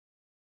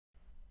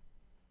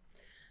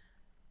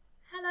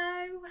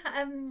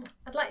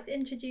I'd like to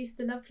introduce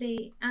the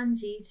lovely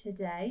Angie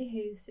today,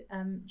 who's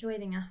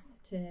joining us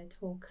to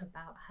talk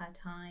about her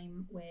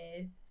time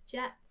with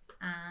Jets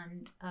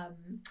and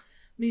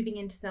moving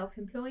into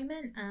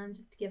self-employment, and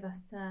just to give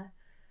us a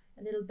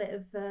little bit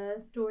of a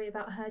story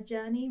about her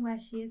journey, where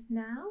she is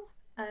now.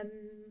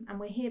 And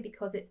we're here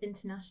because it's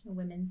International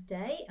Women's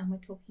Day, and we're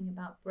talking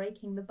about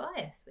breaking the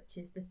bias, which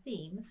is the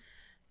theme.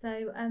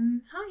 So,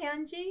 hi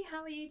Angie,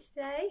 how are you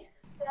today?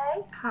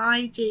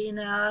 Hi,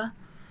 Gina.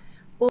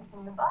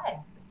 Breaking the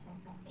bias, which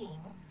is the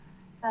theme.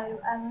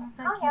 So,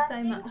 thank you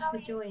so much for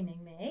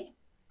joining me.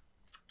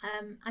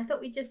 I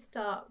thought we'd just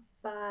start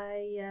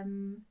by,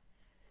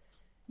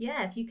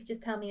 if you could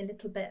just tell me a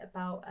little bit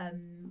about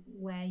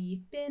where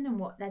you've been and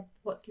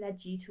what's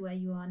led you to where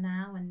you are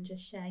now, and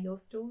just share your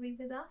story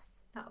with us.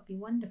 That would be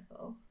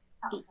wonderful.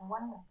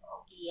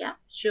 Yeah,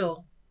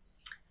 sure.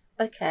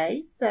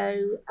 Okay,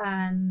 so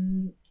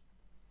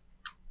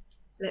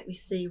let me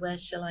see, where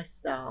shall I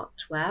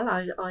start? Well,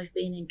 I've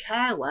been in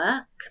care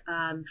work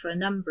for a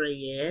number of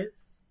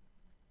years,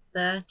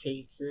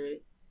 30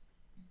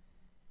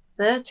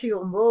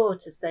 or more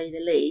to say the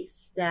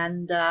least,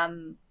 and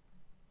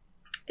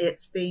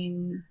it's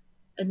been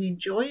an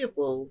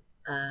enjoyable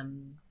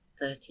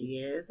 30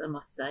 years, I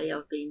must say.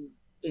 I've been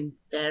in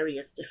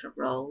various different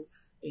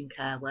roles in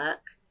care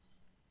work,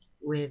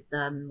 with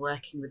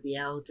working with the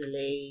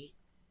elderly,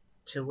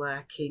 to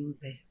working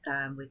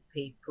with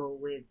people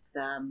with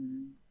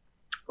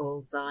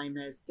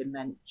Alzheimer's,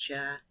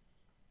 dementia,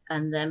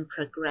 and then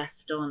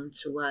progressed on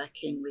to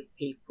working with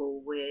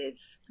people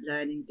with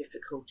learning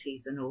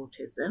difficulties and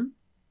autism,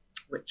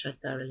 which I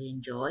thoroughly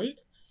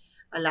enjoyed.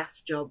 My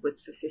last job was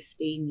for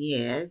 15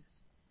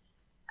 years,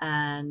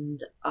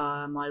 and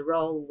my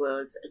role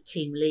was a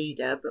team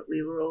leader, but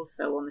we were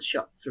also on the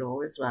shop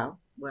floor as well,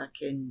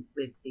 working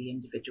with the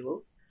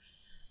individuals.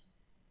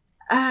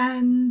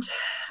 And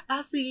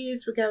as the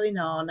years were going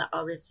on,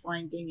 I was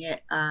finding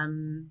it a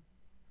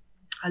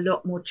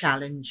lot more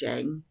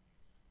challenging,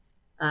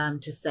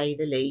 to say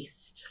the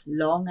least.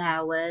 Long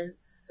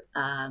hours,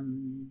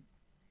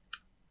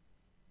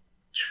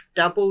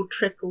 double,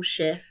 triple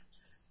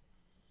shifts,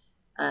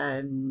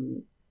 lot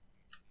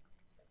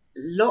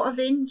of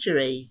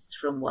injuries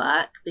from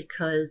work,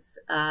 because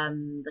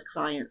the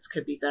clients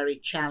could be very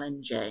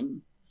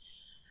challenging.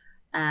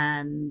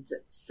 And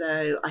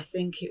so I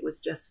think it was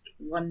just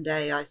one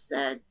day I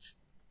said,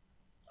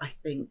 I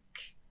think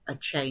a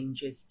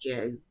change is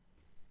due.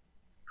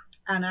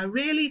 And I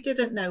really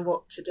didn't know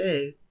what to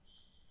do.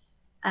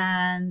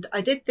 And I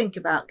did think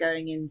about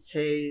going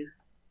into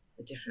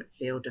a different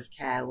field of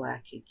care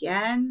work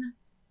again.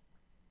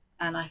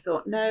 And I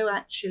thought, no,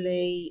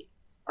 actually,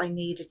 I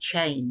need a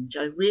change.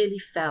 I really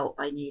felt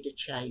I needed a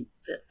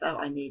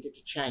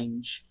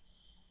change.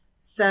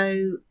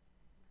 So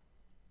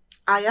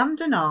I ummed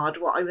and ahed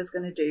what I was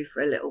going to do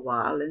for a little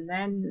while, and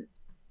then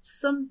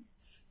some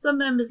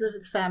members of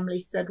the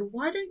family said, well,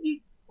 why don't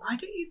you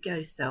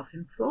go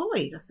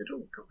self-employed? I said,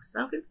 oh God,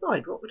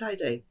 self-employed, what would I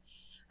do?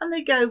 And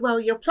they go, well,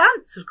 your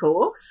plants, of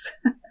course,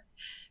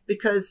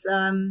 because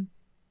I'm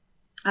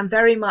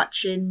very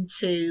much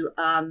into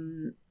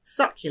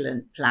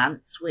succulent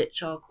plants,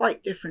 which are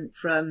quite different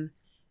from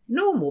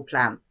normal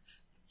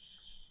plants.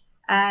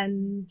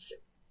 And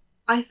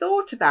I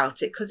thought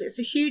about it because it's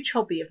a huge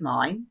hobby of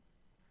mine,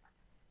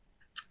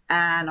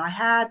 and I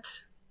had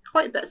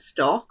quite a bit of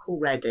stock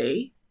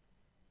already.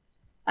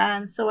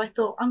 And so I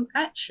thought, I'm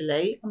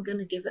going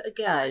to give it a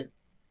go.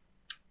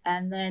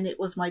 And then it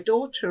was my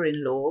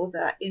daughter-in-law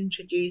that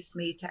introduced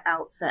me to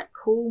Outset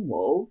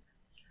Cornwall,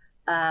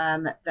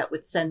 that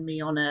would send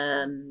me on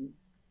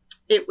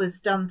it was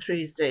done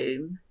through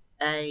Zoom,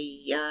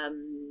 a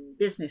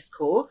business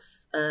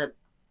course,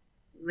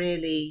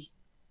 really.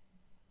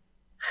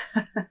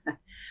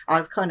 I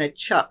was kind of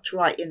chucked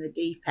right in the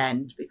deep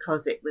end,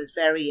 because it was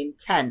very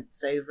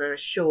intense over a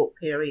short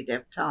period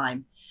of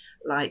time,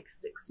 like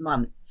 6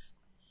 months.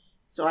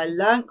 So I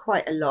learned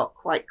quite a lot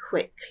quite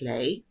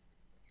quickly.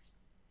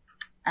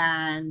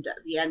 And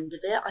at the end of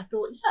it, I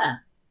thought, yeah,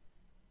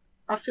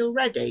 I feel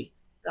ready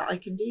that I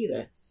can do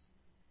this.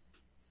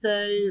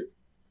 So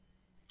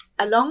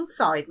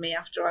alongside me,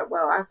 as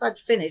I'd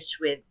finished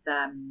with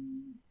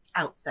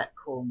Outset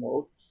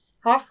Cornwall,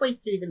 halfway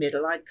through the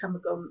middle, I'd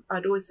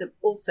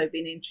also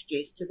been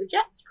introduced to the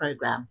Jets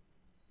program,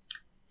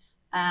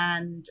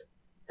 and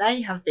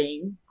they have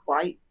been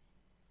quite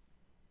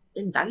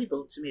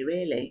invaluable to me,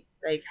 really.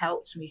 They've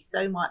helped me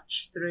so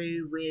much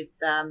through with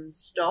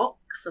stock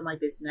for my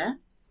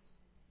business,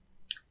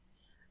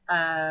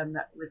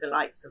 with the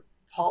likes of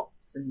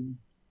pots and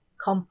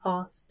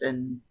compost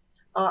and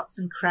arts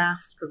and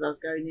crafts, because I was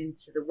going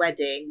into the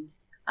wedding,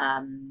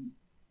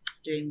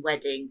 doing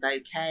wedding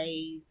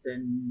bouquets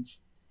and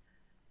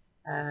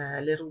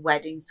little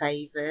wedding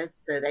favours.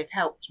 So they've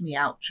helped me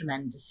out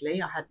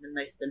tremendously. I had the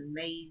most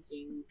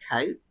amazing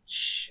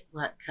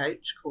work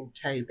coach called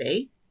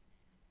Toby.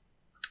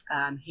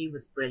 He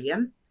was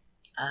brilliant.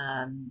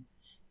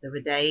 There were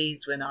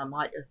days when I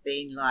might have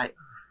been like,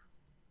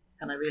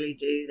 can I really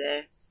do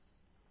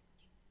this?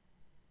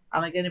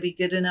 Am I going to be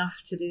good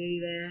enough to do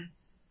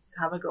this?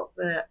 Have I got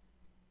the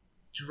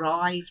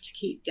drive to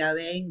keep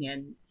going?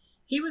 And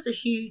he was a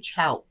huge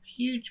help,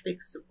 huge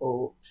big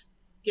support,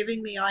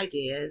 giving me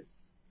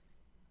ideas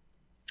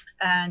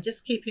and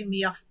just keeping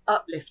me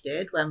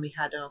uplifted when we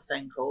had our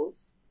phone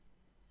calls.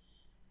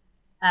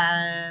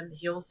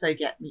 He also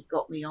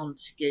got me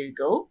onto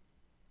Google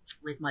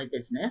with my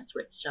business,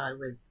 which I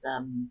was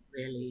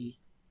really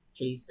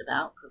pleased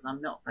about because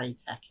I'm not very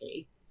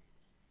techy.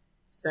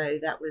 So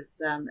that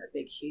was a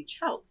big, huge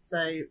help.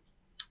 So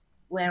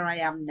where I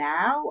am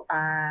now,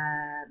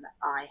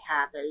 I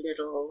have a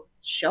little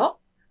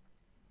shop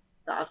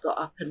that I've got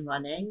up and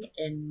running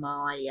in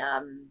my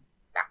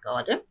back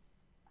garden.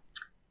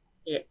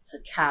 It's a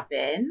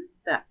cabin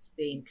that's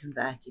been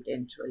converted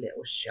into a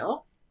little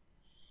shop.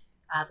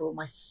 I have all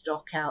my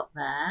stock out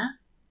there.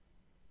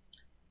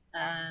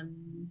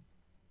 And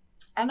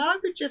I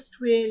would just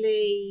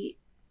really,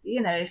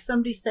 if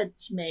somebody said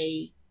to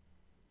me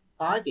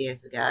 5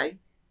 years ago,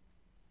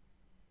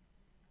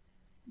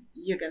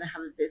 you're going to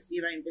have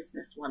your own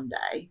business one day,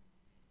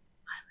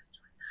 I would have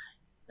thought, no,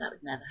 that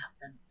would never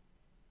happen.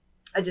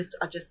 I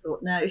just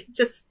thought, no,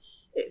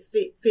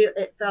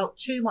 it felt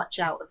too much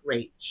out of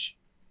reach.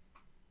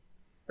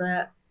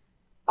 But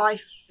I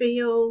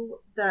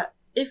feel that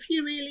if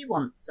you really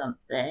want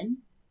something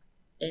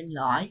in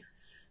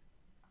life,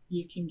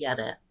 you can get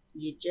it.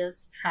 You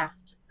just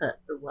have to put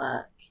the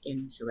work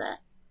into it.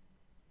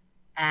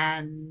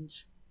 And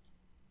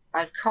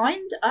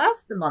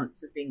as the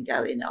months have been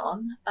going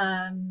on,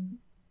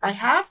 I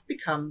have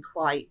become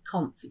quite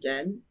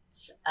confident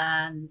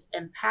and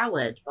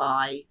empowered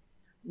by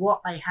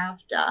what I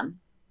have done,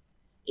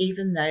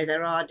 even though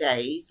there are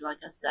days, like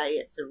I say,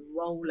 it's a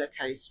roller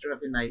coaster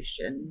of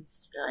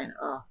emotions going,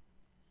 oh,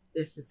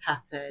 this has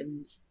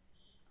happened.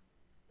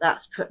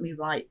 That's put me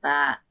right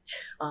back.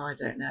 Oh, I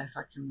don't know if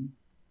I can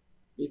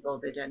be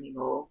bothered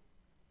anymore.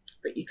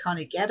 But you kind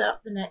of get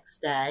up the next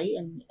day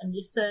and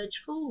you surge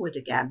forward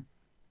again.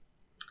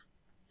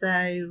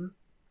 So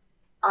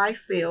I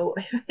feel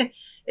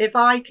if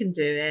I can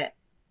do it,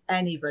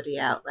 anybody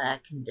out there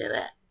can do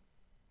it.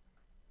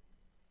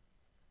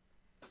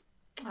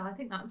 Oh, I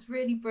think that's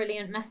really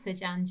brilliant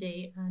message,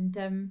 Angie,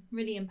 and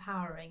really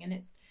empowering. And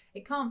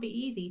it can't be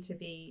easy to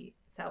be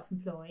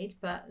self-employed,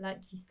 but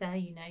like you say,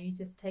 you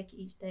just take it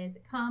each day as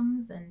it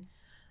comes, and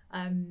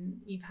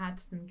you've had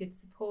some good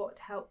support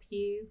to help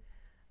you.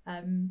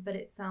 But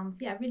it sounds,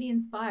 really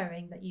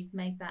inspiring that you've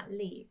made that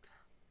leap.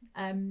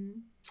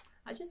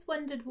 I just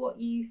wondered what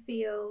you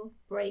feel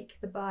break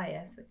the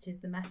bias, which is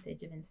the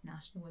message of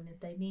International Women's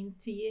Day, means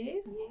to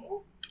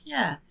you.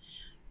 Yeah.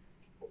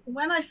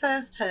 When I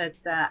first heard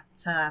that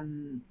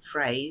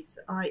phrase,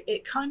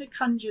 it kind of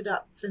conjured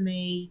up for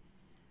me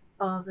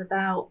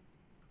about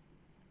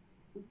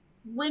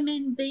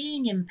women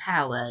being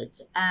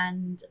empowered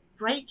and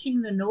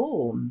breaking the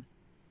norm.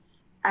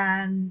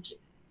 And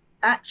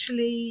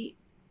actually,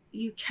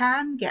 you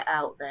can get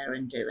out there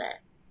and do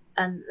it.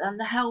 And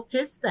the help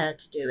is there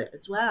to do it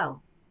as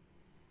well.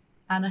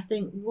 And I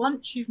think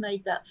once you've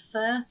made that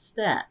first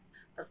step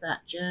of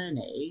that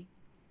journey,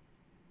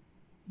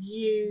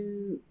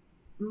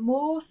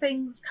 more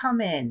things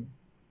come in.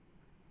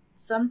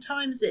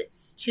 Sometimes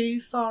it's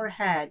too far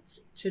ahead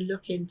to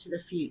look into the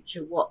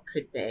future, what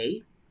could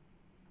be.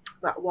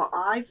 But what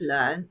I've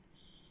learned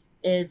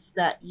is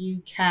that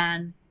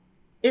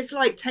it's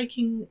like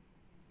taking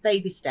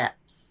baby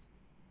steps.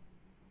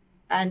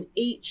 And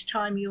each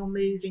time you're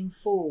moving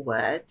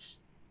forward,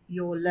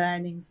 you're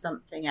learning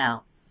something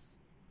else.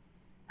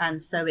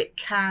 And so it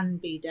can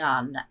be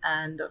done.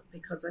 And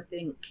because I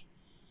think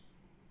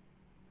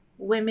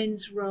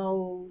women's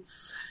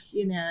roles,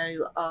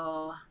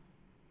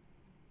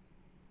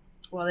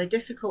 they're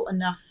difficult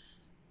enough,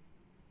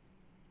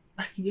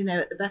 at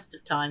the best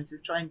of times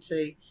with trying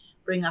to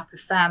bring up a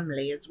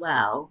family as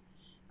well.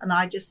 And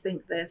I just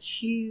think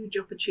there's huge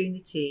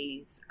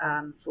opportunities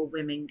for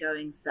women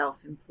going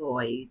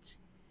self-employed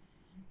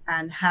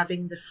and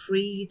having the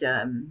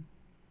freedom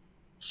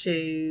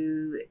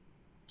to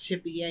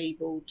be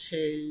able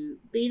to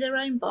be their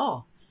own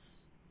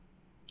boss,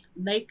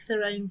 make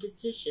their own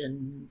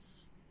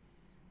decisions,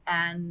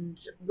 and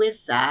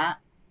with that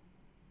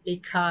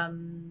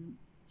become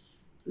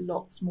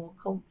lots more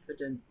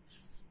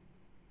confidence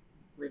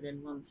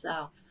within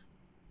oneself.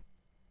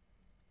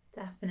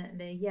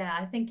 Definitely, yeah.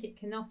 I think it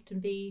can often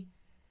be,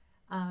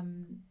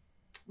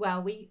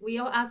 we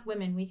all, as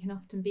women, we can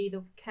often be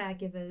the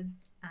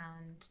caregivers,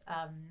 and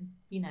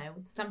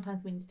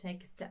sometimes we need to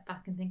take a step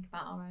back and think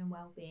about our own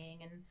well-being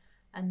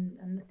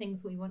and the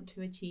things we want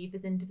to achieve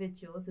as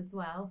individuals as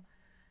well.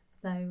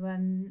 So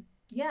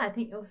I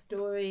think your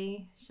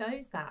story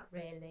shows that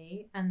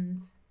really, and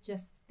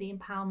just the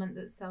empowerment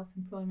that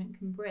self-employment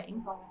can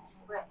bring.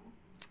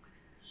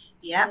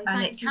 Yeah, so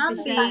and it can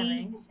be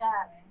sharing.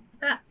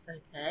 That's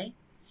okay.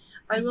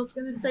 I was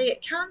going to say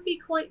it can be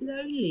quite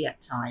lonely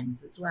at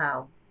times as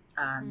well.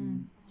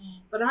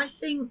 But I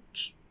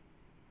think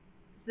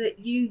that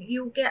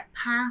you'll get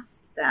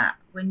past that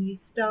when you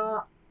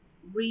start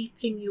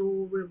reaping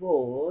your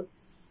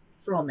rewards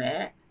from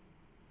it,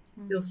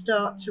 you'll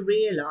start to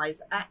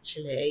realise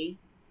actually,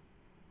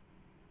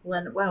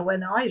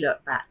 when I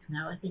look back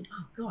now, I think,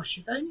 oh gosh,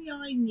 if only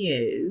I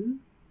knew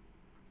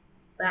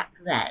back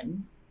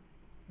then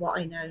what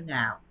I know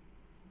now.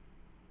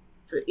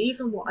 For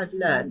even what I've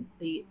learned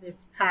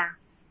this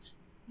past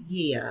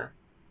year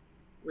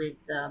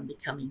with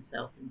becoming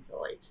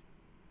self-employed,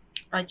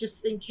 I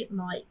just think it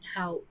might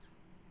help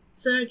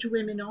surge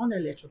women on a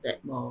little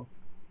bit more,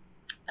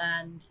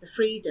 and the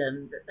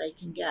freedom that they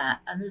can get.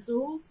 And there's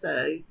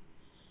also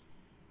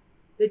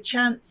the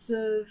chance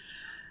of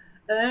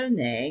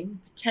earning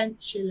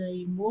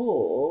potentially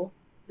more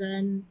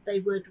than they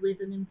would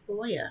with an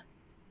employer,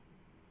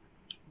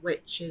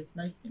 which is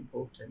most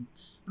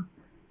important.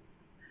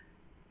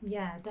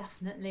 Yeah,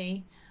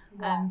 definitely.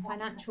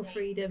 Financial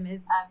freedom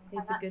is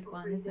a good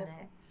one, isn't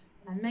it?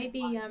 And maybe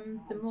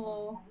the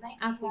more,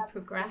 as we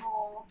progress,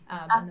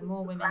 and the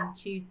more women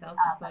choose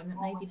self-employment,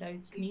 maybe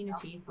those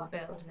communities will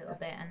build a little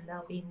bit, and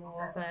there'll be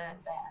more of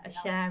a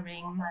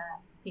sharing,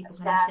 people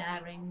kind of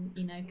sharing,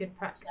 you know, good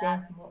practice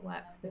and what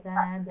works for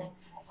them.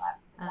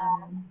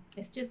 And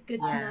it's just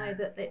good to know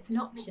that it's an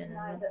option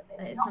and that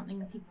it's something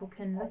that people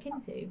can look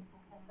into.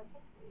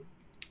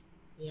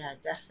 Yeah,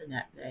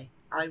 definitely.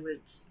 I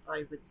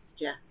would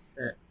suggest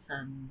that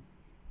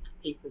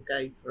people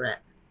go for it.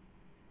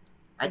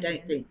 I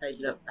don't think they'd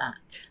look back.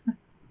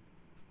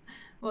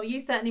 Well, you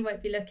certainly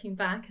won't be looking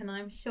back, and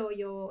I'm sure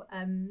your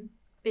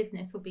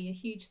business will be a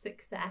huge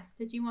success.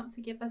 Did you want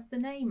to give us the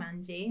name,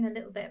 Angie, and a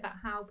little bit about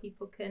how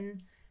people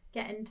can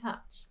get in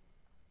touch?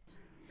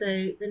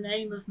 So the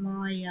name of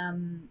my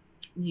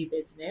new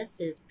business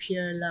is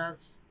Pure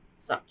Love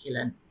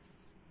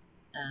Succulents,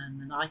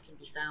 and I can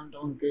be found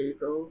on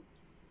Google.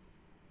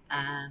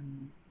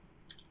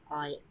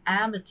 I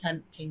am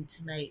attempting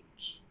to make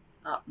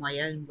up my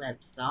own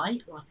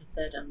website. Like I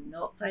said, I'm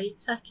not very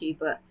techy,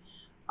 but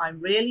I'm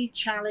really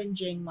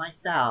challenging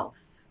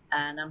myself,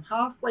 and I'm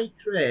halfway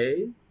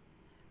through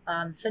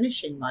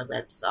finishing my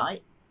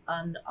website,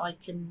 and I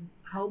can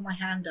hold my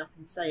hand up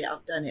and say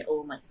I've done it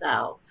all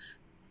myself.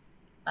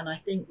 And I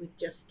think with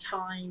just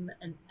time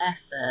and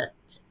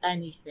effort,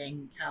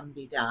 anything can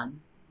be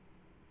done.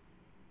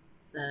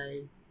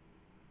 So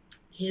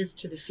here's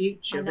to the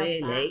future,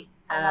 really.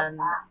 And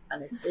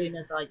as soon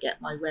as I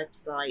get my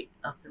website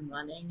up and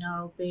running,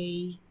 I'll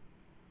be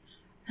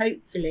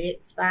hopefully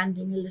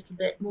expanding a little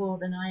bit more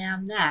than I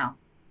am now.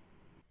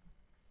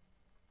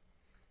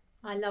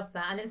 I love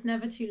that, and it's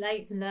never too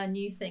late to learn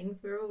new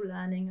things. We're all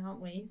learning, aren't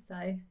we?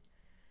 So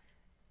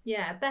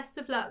yeah, best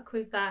of luck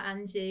with that,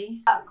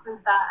 Angie.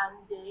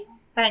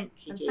 Thank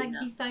you, and Gina.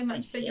 thank you so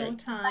much for your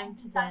time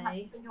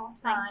today.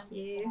 Thank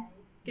you.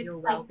 Good You're to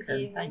speak welcome. with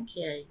you. Thank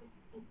you.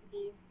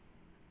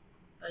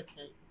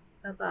 Okay.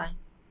 Bye-bye.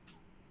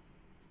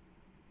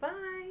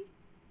 Bye.